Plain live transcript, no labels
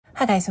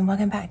Hi guys, and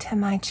welcome back to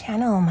my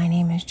channel. My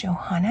name is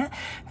Johanna.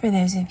 For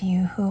those of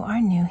you who are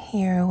new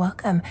here,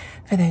 welcome.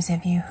 For those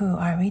of you who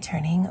are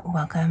returning,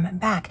 welcome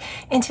back.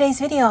 In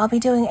today's video, I'll be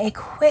doing a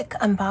quick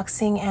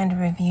unboxing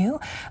and review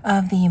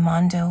of the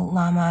Mondo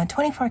Llama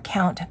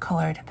 24-count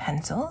colored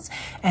pencils.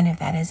 And if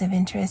that is of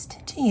interest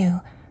to you,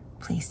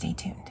 please stay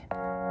tuned.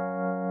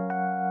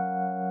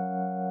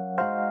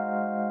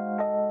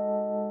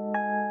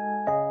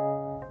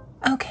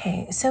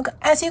 Okay, so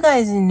as you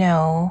guys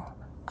know,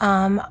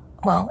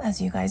 well,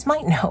 as you guys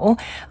might know,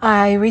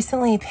 I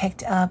recently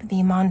picked up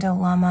the Mondo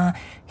Llama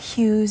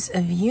Hues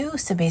of You,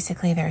 so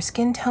basically their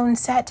skin tone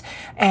set,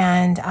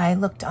 and I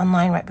looked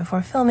online right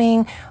before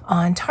filming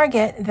on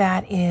Target.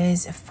 That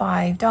is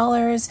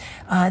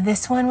 $5.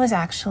 This one was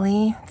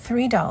actually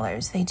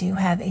 $3. They do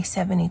have a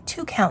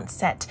 72 count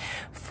set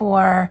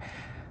for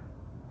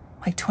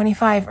like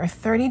 $25 or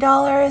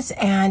 $30,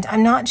 and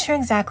I'm not sure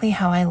exactly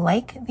how I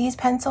like these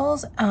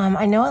pencils.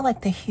 I know I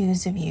like the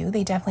Hues of You.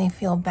 They definitely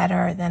feel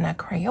better than a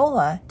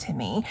Crayola to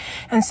me.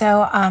 And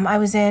so I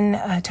was in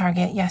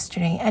Target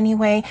yesterday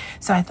anyway,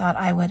 so I thought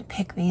I would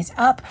pick these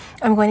up.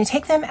 I'm going to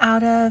take them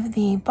out of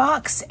the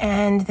box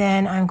and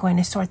then I'm going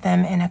to sort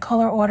them in a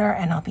color order,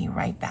 and I'll be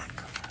right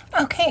back.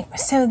 Okay,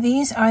 so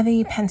these are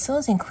the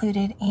pencils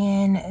included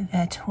in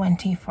the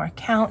 24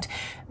 count.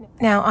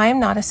 Now, I am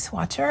not a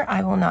swatcher.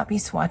 I will not be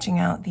swatching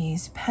out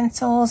these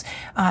pencils.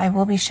 I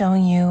will be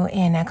showing you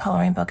in a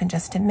coloring book in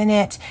just a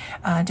minute,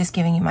 just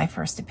giving you my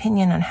first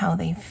opinion on how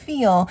they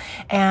feel.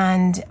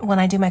 And when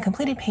I do my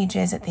completed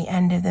pages at the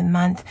end of the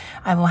month,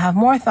 I will have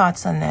more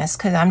thoughts on this,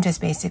 because I'm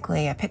just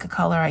basically, I pick a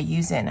color, I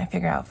use it, and I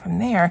figure out from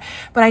there.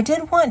 But I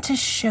did want to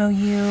show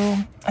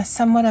you a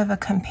somewhat of a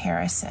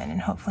comparison,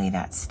 and hopefully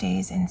that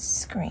stays in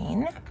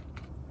screen.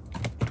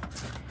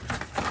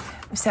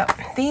 So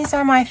these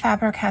are my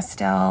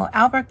Faber-Castell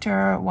Albrecht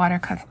Dürer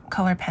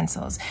watercolor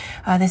pencils.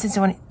 This is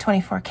a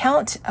 24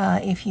 count.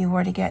 If you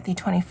were to get the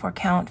 24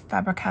 count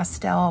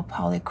Faber-Castell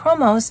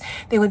Polychromos,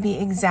 they would be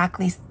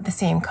exactly the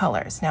same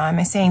colors. Now, am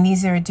I saying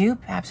these are a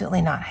dupe?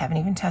 Absolutely not. I haven't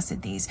even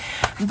tested these.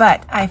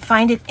 But I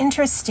find it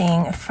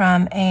interesting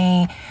from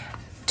a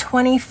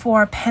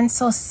 24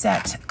 pencil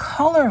set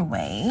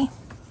colorway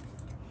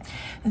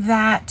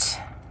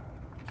that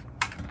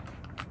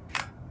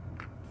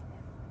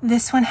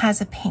this one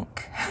has a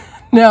pink.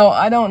 No,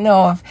 I don't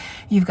know if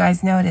you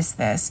guys noticed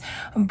this,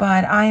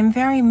 but I'm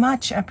very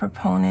much a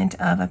proponent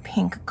of a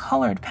pink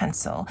colored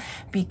pencil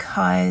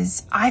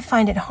because I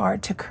find it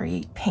hard to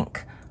create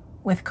pink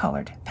with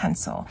colored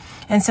pencil.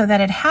 And so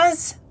that it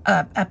has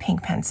a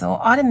pink pencil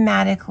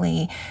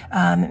automatically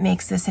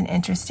makes this an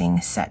interesting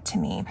set to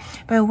me.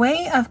 By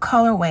way of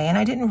colorway, and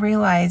I didn't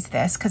realize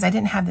this because I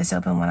didn't have this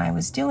open when I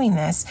was doing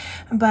this,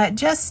 but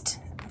just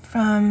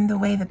from the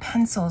way the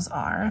pencils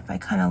are, if I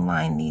kind of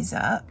line these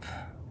up,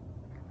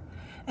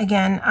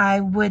 again, I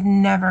would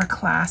never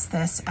class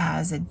this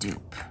as a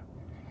dupe.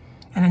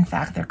 And in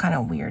fact, they're kind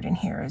of weird in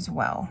here as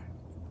well.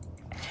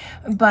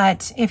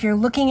 But if you're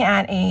looking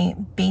at a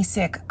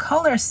basic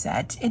color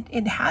set,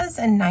 it has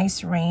a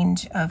nice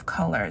range of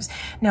colors.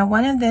 Now,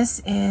 one of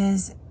this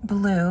is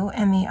blue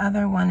and the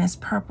other one is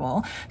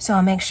purple. So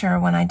I'll make sure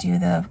when I do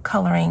the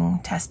coloring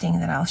testing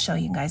that I'll show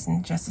you guys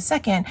in just a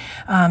second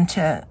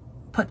to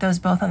put those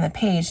both on the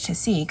page to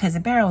see, because the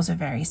barrels are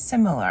very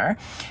similar.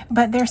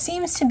 But there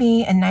seems to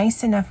be a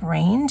nice enough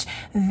range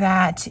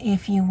that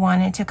if you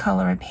wanted to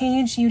color a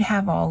page, you'd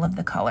have all of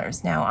the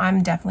colors. Now,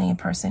 I'm definitely a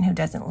person who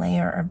doesn't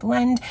layer or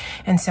blend,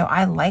 and so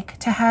I like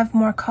to have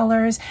more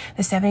colors.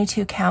 The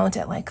 72 count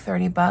at like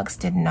 $30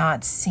 did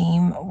not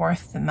seem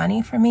worth the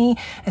money for me,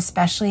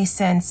 especially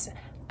since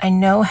I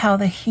know how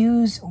the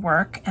hues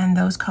work and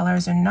those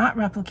colors are not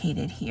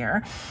replicated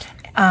here.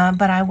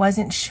 But I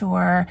wasn't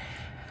sure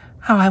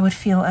how I would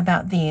feel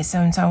about these,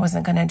 so I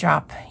wasn't going to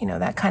drop,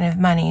 that kind of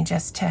money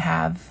just to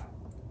have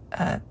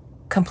a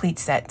complete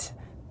set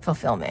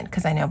fulfillment,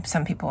 because I know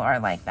some people are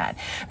like that.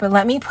 But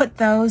let me put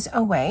those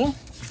away.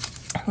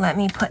 Let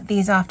me put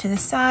these off to the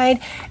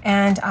side,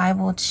 and I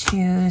will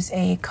choose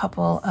a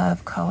couple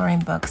of coloring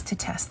books to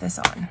test this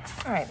on.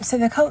 All right, so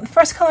the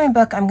first coloring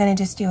book I'm going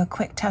to just do a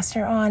quick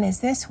tester on is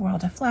this,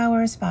 World of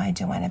Flowers by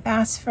Joanna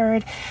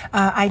Basford.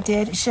 I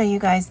did show you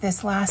guys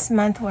this last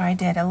month where I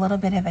did a little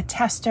bit of a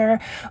tester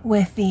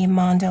with the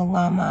Mondo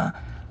Llama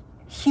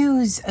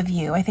Hues of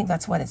You, I think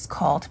that's what it's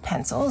called,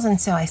 pencils, and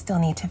so I still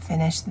need to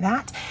finish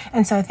that.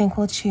 And so I think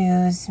we'll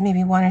choose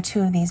maybe one or two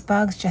of these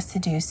bugs just to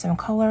do some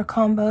color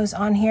combos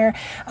on here,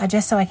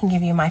 just so I can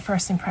give you my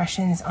first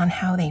impressions on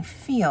how they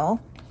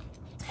feel.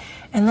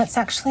 And let's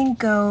actually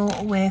go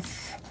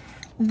with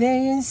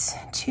these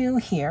two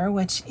here,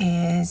 which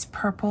is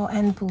purple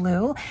and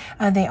blue.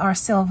 They are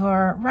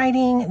silver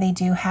writing. They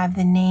do have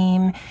the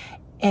name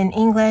in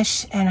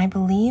English and I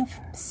believe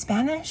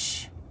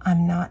Spanish.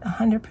 I'm not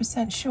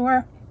 100%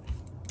 sure.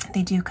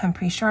 They do come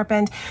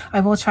pre-sharpened. I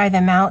will try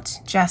them out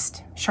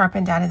just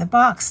sharpened out of the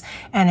box,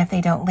 and if they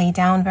don't lay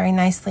down very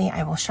nicely,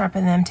 I will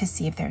sharpen them to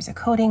see if there's a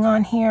coating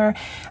on here.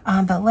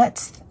 But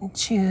let's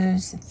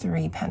choose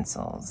 3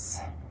 pencils.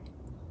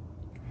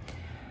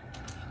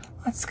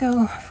 Let's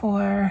go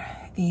for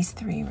these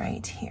three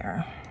right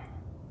here.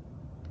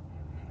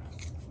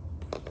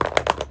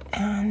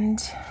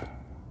 And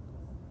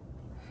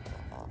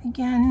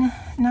again,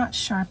 not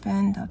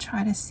sharpened. I'll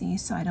try to see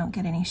so I don't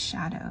get any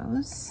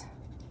shadows.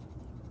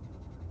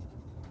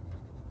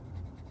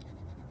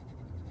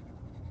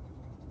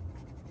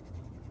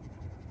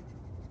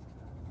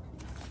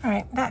 All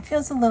right, that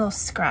feels a little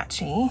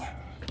scratchy.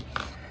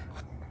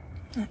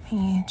 Let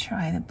me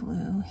try the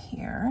blue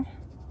here.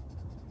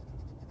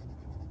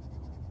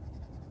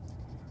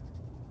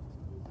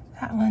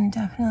 That one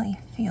definitely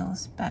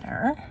feels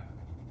better.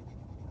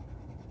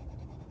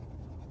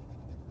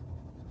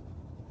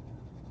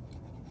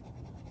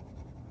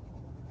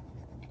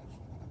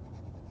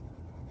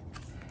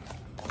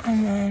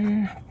 And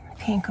then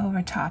pink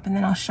over top, and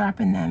then I'll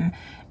sharpen them,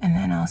 and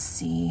then I'll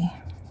see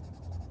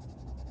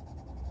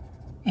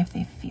if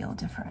they feel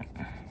different.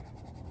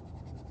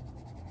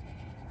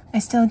 I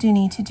still do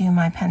need to do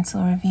my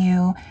pencil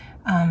review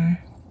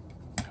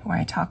where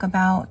I talk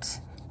about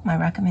my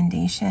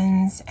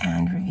recommendations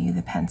and review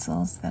the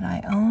pencils that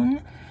I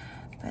own,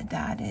 but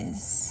that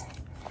is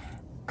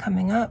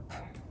coming up.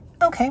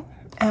 Okay,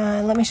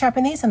 let me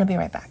sharpen these and I'll be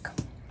right back.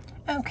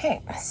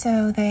 Okay,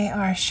 so they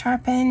are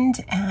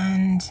sharpened,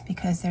 and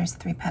because there's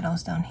 3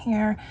 petals down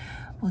here,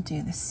 we'll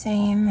do the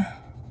same.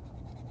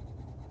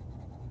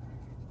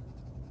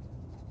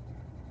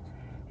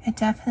 It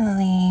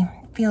definitely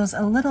feels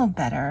a little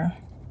better.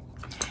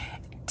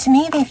 To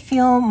me, they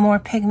feel more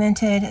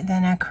pigmented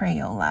than a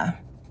Crayola.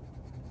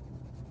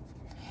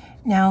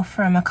 Now,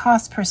 from a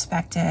cost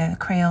perspective,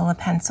 Crayola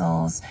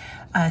pencils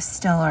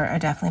still are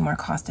definitely more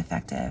cost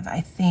effective.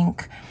 I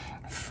think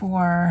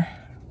for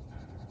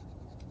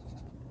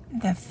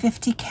the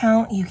 50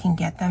 count, you can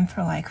get them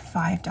for like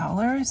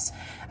 $5.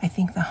 I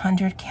think the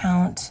 100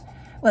 count,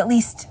 well, at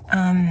least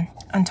on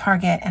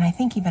Target, and I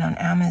think even on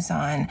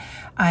Amazon,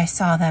 I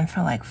saw them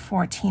for like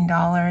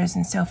 $14.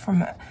 And so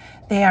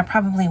they are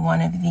probably one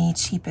of the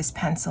cheapest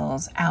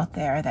pencils out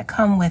there that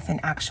come with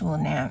an actual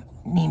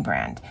name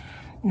brand,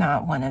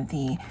 not one of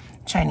the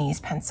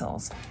Chinese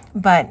pencils.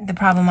 But the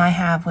problem I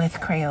have with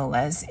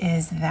Crayolas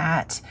is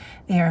that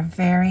they are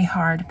very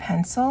hard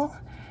pencil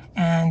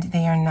and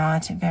they are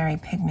not very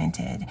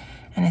pigmented.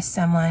 And as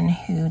someone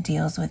who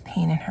deals with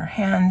pain in her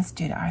hands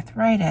due to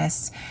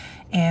arthritis,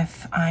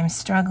 if I'm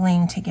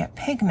struggling to get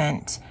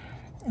pigment,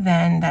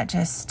 then that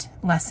just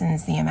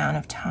lessens the amount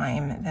of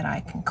time that I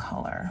can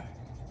color.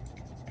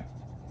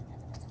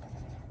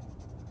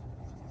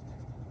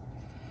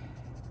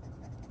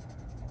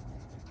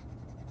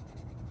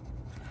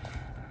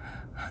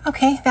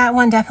 Okay, that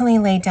one definitely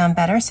laid down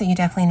better, so you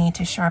definitely need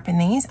to sharpen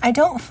these. I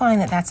don't find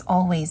that that's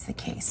always the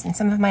case. In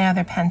some of my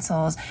other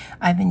pencils,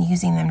 I've been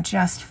using them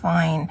just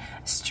fine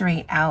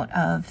straight out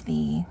of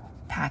the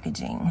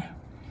packaging.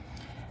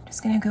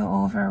 Just gonna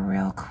go over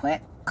real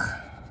quick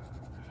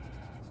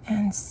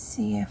and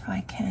see if I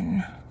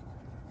can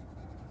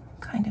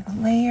kind of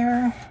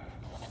layer.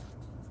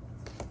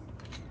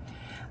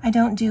 I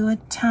don't do a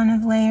ton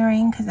of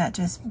layering because that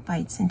just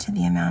bites into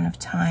the amount of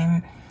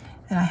time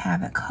that I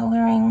have at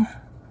coloring.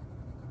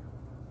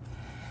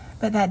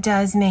 But that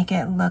does make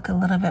it look a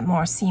little bit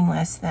more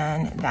seamless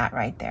than that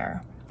right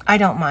there. I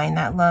don't mind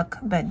that look,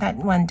 but that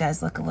one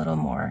does look a little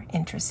more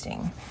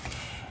interesting.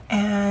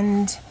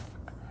 And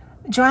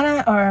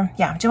Joanna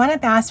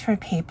Basford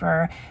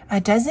paper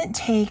doesn't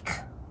take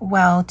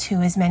well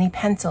to as many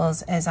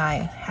pencils as I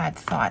had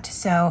thought.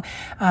 So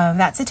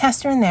that's a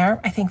tester in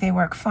there. I think they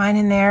work fine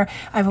in there.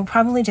 I will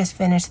probably just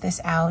finish this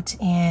out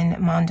in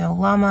Mondo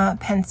Llama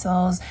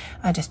pencils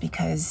just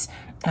because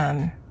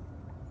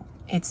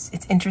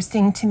it's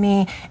interesting to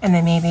me, and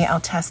then maybe I'll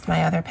test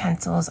my other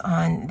pencils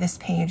on this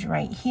page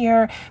right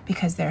here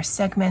because they're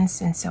segments,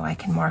 and so I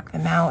can mark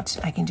them out.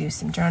 I can do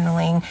some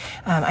journaling.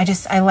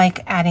 I like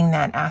adding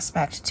that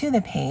aspect to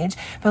the page.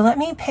 But let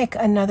me pick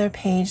another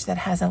page that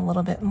has a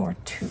little bit more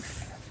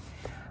tooth.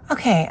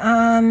 Okay,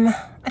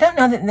 I don't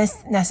know that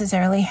this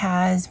necessarily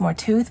has more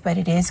tooth, but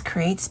it is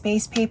Create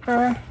Space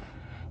paper.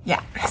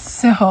 Yeah,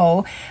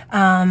 so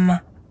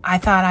I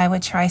thought I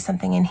would try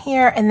something in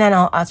here, and then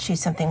I'll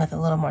choose something with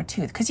a little more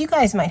tooth, because you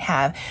guys might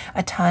have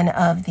a ton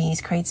of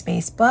these Create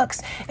Space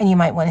books, and you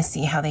might want to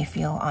see how they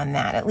feel on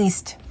that, at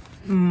least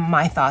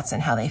my thoughts on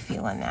how they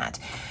feel on that.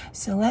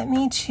 So let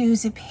me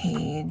choose a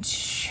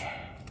page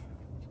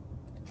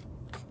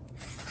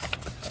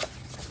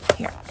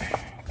here.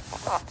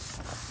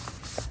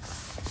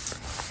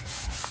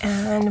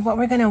 And what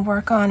we're going to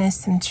work on is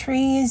some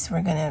trees.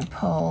 We're going to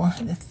pull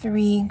the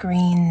 3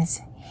 greens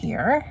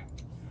here.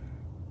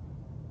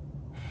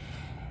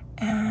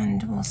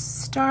 And we'll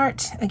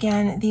start,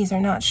 again, these are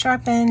not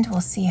sharpened.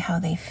 We'll see how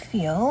they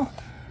feel.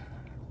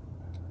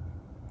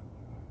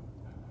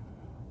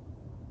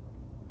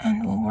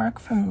 And we'll work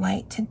from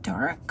light to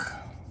dark.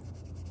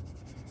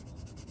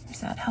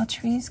 Is that how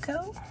trees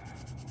go?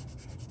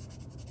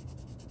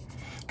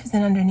 Because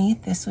then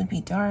underneath, this would be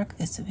dark,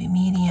 this would be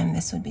medium,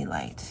 this would be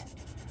light.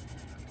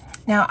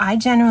 Now, I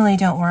generally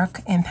don't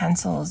work in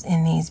pencils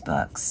in these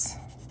books.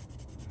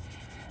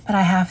 but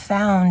I have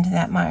found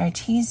that my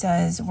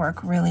Artesas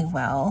work really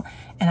well,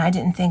 and I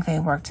didn't think they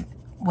worked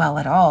well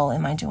at all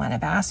in my Joanna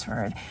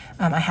Basford.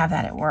 I have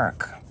that at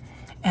work.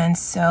 And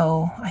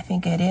so I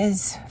think it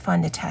is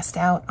fun to test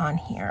out on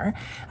here.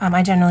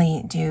 I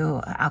generally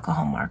do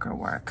alcohol marker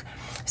work.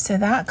 So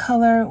that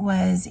color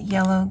was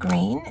yellow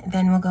green,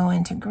 then we'll go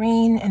into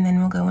green, and then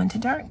we'll go into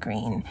dark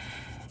green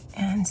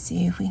and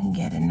see if we can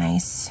get a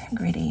nice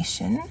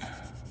gradation.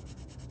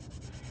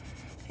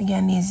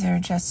 Again, these are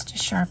just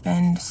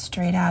sharpened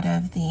straight out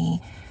of the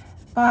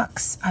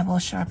box. I will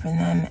sharpen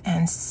them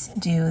and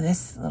do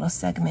this little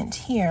segment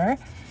here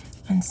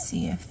and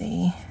see if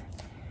they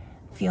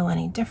feel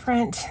any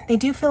different. They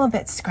do feel a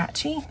bit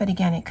scratchy, but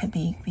again, it could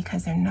be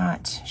because they're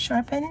not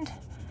sharpened.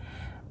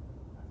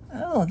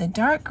 Oh, the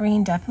dark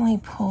green definitely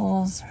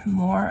pulls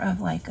more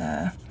of like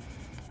a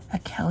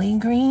Kelly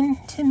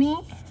green to me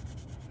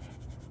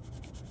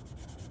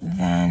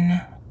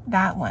than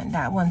that one.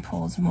 That one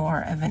pulls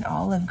more of an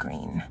olive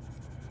green.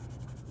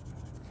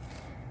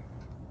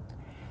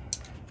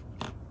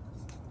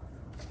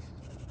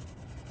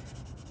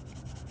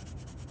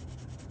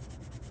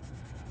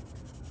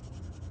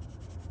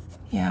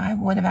 Yeah, I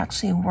would have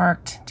actually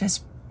worked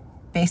just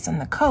based on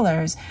the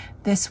colors,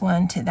 this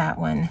one to that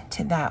one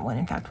to that one.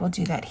 In fact, we'll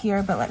do that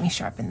here, but let me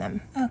sharpen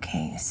them.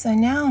 Okay, so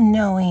now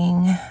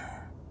knowing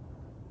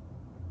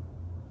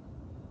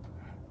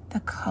the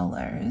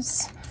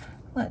colors,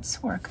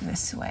 let's work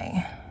this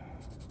way.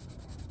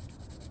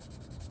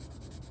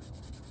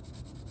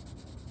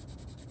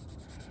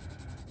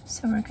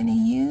 So we're going to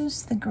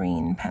use the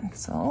green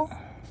pencil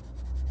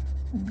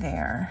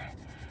there,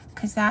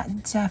 because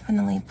that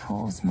definitely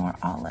pulls more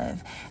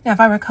olive. Now, if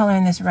I were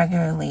coloring this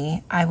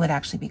regularly, I would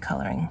actually be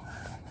coloring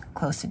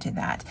closer to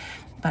that,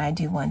 but I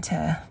do want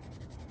to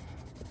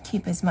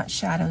keep as much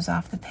shadows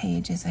off the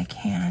page as I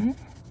can.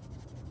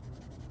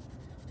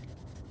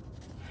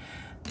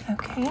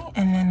 Okay,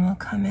 and then we'll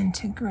come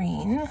into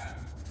green.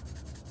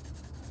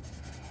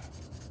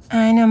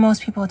 I know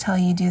most people tell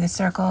you do the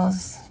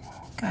circles.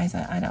 Guys,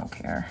 I don't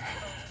care.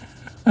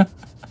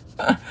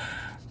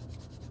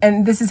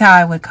 And this is how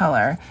I would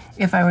color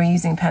if I were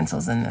using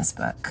pencils in this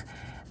book.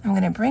 I'm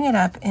going to bring it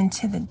up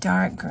into the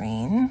dark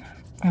green,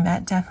 and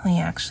that definitely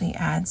actually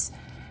adds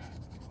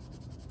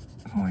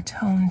more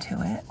tone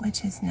to it,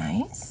 which is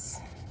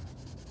nice.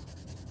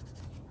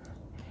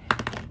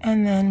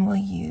 And then we'll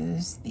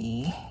use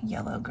the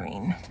yellow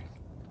green,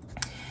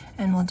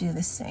 and we'll do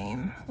the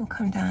same. We'll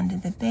come down to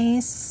the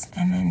base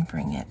and then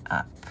bring it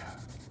up.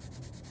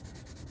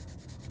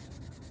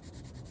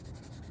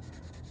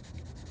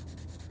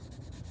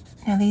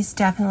 Now these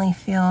definitely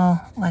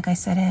feel, like I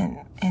said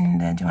in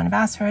the Joanna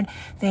Basford,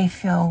 they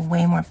feel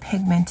way more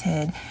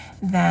pigmented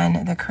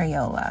than the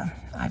Crayola.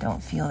 I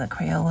don't feel the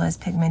Crayola is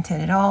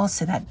pigmented at all,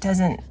 so that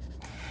doesn't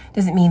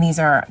mean these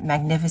are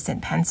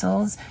magnificent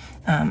pencils.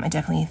 I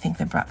definitely think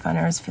the Brut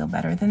Funners feel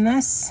better than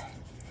this,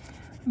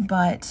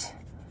 but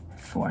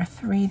for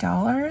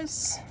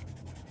 $3,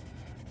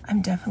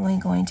 I'm definitely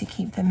going to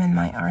keep them in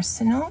my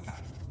arsenal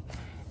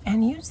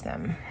and use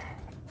them.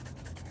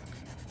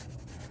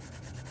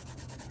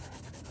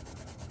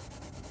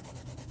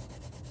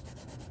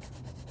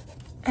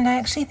 And I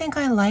actually think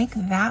I like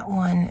that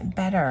one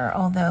better,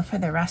 although for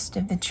the rest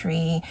of the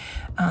tree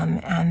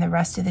and the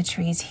rest of the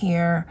trees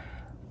here,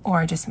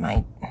 or just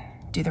might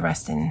do the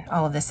rest in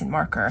all of this in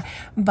marker,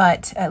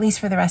 but at least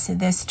for the rest of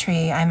this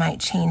tree, I might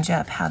change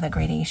up how the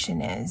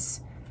gradation is.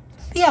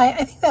 But yeah,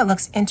 I think that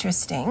looks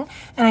interesting,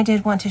 and I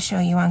did want to show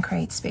you on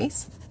Create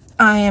Space.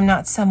 I am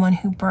not someone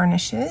who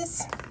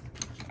burnishes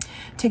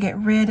to get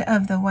rid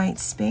of the white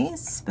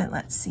space, but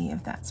let's see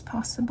if that's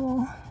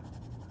possible.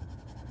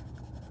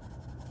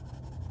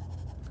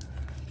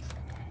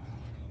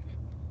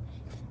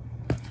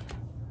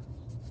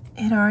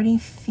 It already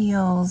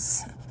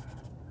feels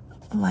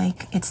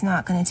like it's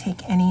not going to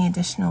take any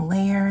additional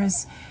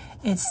layers.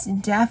 It's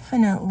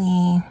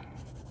definitely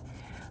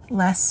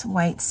less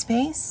white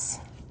space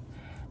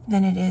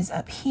than it is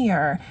up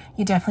here.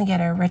 You definitely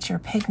get a richer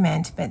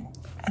pigment, but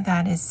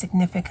that is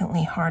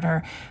significantly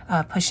harder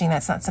pushing.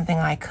 That's not something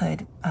I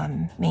could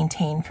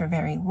maintain for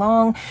very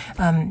long.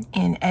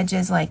 In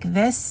edges like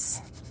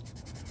this,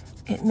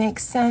 it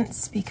makes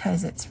sense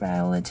because it's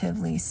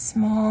relatively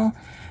small.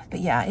 But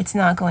yeah, it's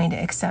not going to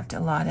accept a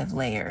lot of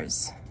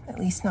layers, at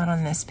least not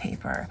on this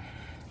paper.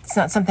 It's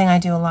not something I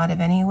do a lot of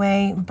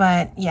anyway,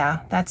 but yeah,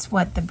 that's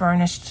what the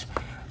burnished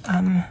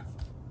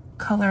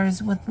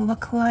colors would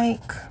look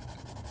like.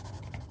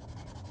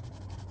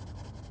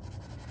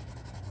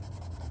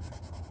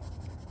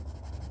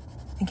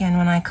 Again,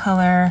 when I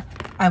color,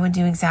 I would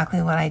do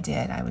exactly what I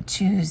did. I would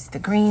choose the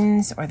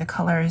greens or the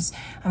colors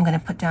I'm going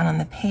to put down on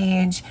the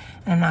page,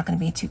 and I'm not going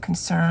to be too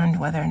concerned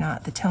whether or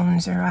not the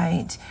tones are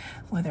right,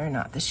 whether or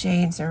not the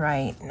shades are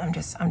right. I'm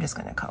just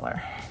going to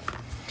color.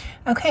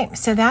 Okay,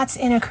 so that's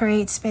in a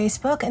Create Space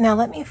book. And now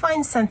let me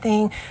find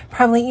something,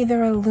 probably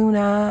either a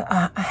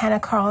Luna, a Hannah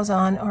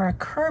Carlzon, or a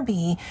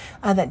Kirby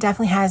that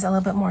definitely has a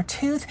little bit more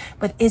tooth,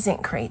 but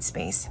isn't Create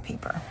Space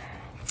paper.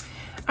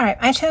 All right,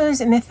 I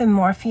chose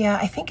Mythomorphia.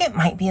 I think it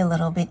might be a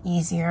little bit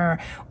easier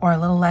or a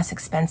little less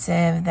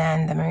expensive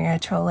than the Maria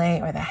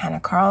Trolle or the Hannah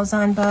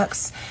Carlzon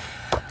books.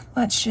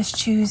 Let's just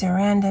choose a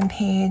random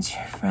page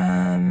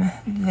from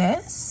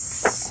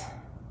this.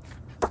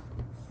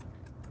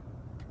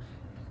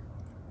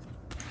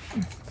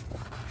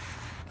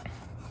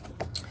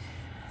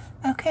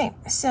 Okay,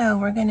 so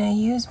we're going to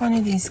use one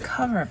of these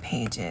cover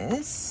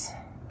pages.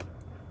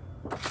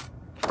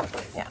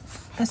 Yeah,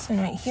 this one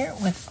right here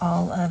with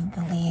all of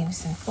the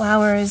leaves and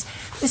flowers.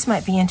 This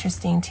might be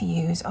interesting to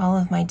use all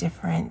of my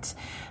different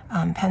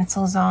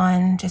pencils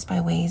on, just by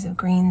ways of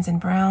greens and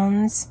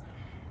browns,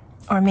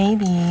 or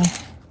maybe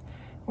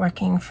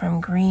working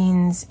from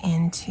greens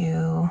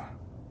into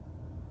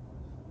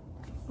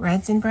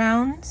reds and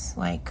browns,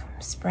 like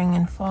spring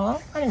and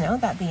fall. I don't know,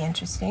 that'd be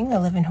interesting. I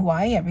live in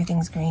Hawaii,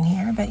 everything's green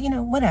here, but you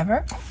know,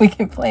 whatever. We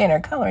can play in our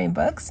coloring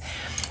books.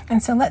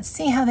 And so let's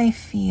see how they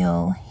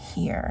feel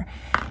here.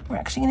 We're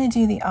actually going to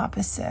do the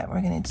opposite.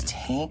 We're going to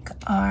take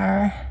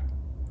our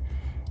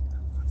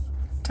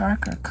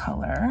darker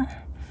color.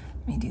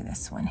 Let me do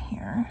this one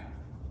here.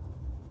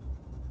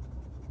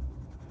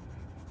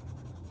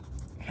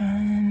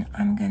 And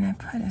I'm going to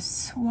put a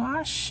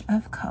swash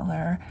of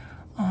color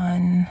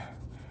on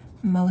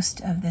most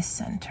of the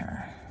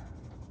center.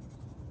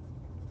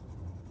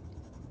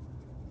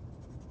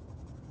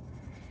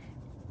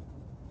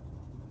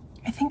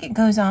 I think it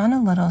goes on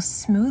a little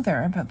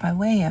smoother, but by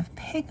way of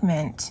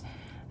pigment,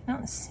 I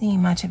don't see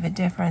much of a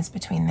difference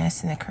between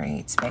this and the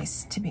Create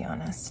Space, to be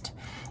honest,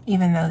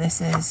 even though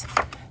this is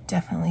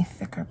definitely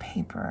thicker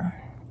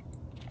paper.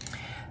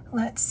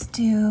 Let's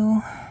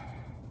do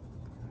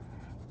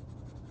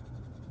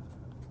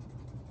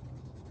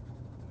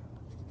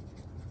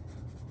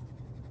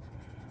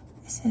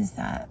this is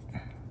that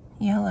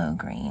yellow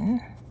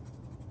green,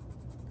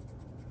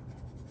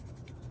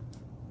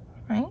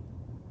 right?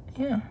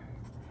 Yeah.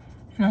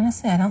 And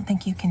honestly, I don't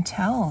think you can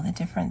tell the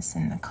difference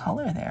in the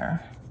color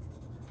there.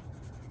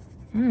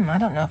 I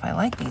don't know if I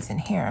like these in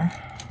here.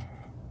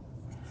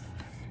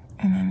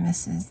 And then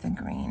this is the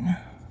green.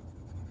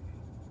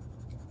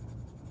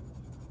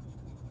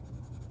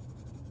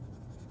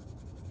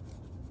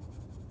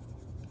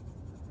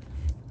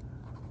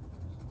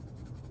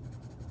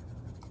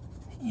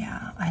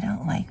 Yeah, I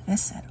don't like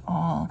this at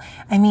all.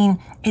 I mean,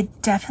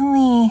 it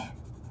definitely,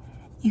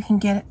 you can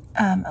get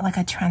like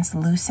a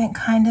translucent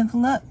kind of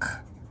look,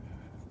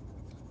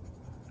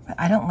 but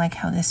I don't like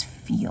how this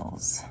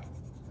feels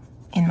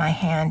in my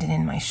hand and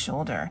in my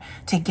shoulder.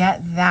 To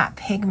get that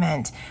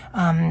pigment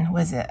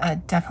was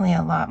definitely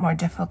a lot more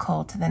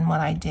difficult than what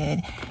I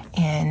did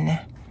in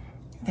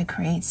the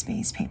Create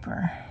Space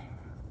paper.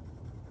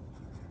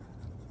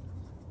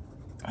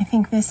 I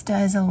think this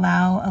does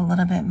allow a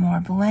little bit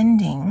more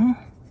blending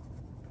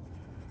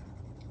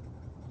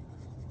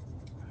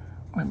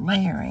or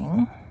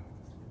layering,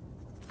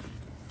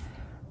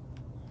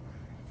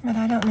 but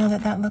I don't know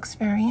that that looks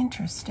very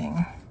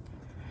interesting.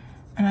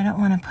 And I don't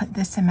want to put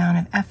this amount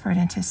of effort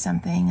into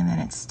something and then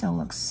it still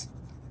looks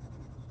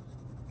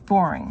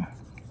boring.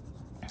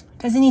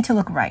 Doesn't need to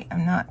look right.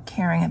 I'm not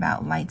caring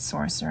about light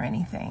source or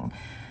anything.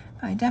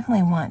 But I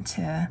definitely want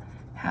to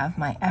have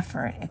my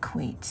effort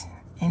equate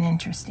an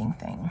interesting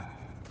thing.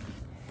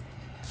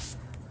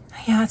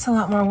 Yeah, it's a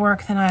lot more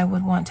work than I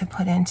would want to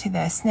put into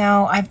this.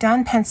 Now, I've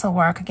done pencil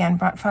work. Again,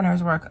 Brett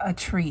Funner's work a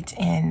treat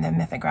in the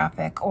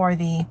Mythographic or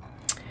the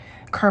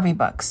Kirby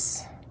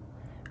books.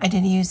 I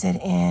did use it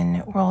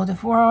in World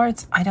of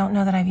Words. I don't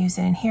know that I've used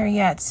it in here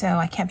yet, so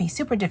I can't be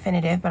super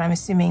definitive, but I'm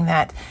assuming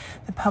that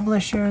the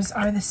publishers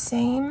are the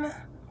same.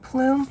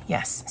 Plume,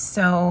 yes,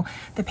 so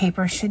the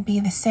paper should be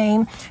the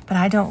same, but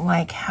I don't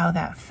like how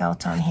that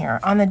felt on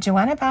here. On the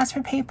Joanna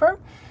Basford paper,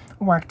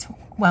 worked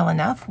well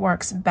enough,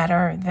 works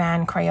better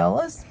than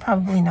Crayola's,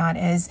 probably not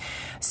as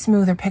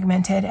smooth or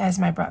pigmented as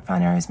my Brett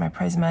Funner's, my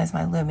Prismas,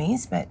 my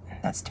Lumis, but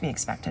that's to be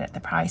expected at the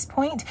price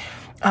point.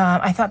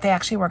 I thought they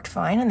actually worked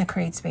fine on the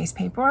Create Space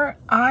paper.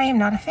 I am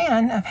not a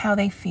fan of how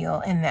they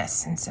feel in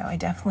this, and so I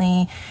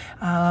definitely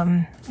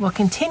will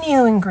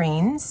continue in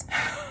greens,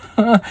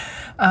 but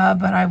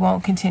I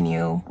won't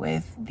continue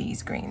with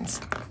these greens.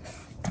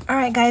 All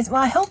right, guys,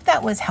 well, I hope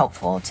that was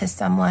helpful to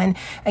someone.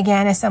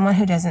 Again, as someone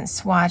who doesn't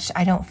swatch,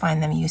 I don't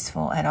find them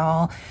useful at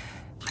all.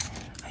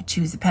 I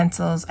choose the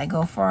pencils, I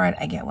go for it,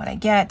 I get what I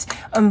get.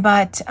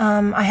 But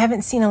I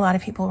haven't seen a lot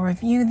of people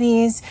review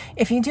these.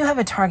 If you do have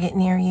a Target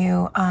near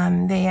you,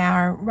 they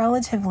are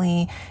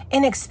relatively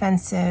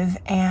inexpensive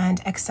and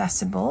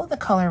accessible. The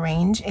color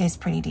range is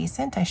pretty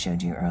decent, I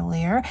showed you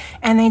earlier,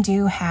 and they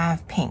do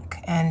have pink.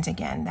 And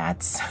again,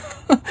 that's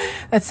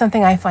that's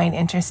something I find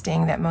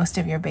interesting that most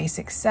of your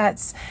basic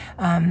sets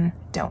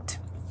don't.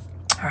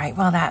 All right,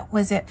 well, that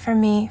was it for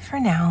me for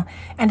now.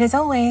 And as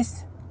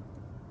always,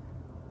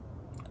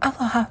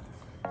 aloha.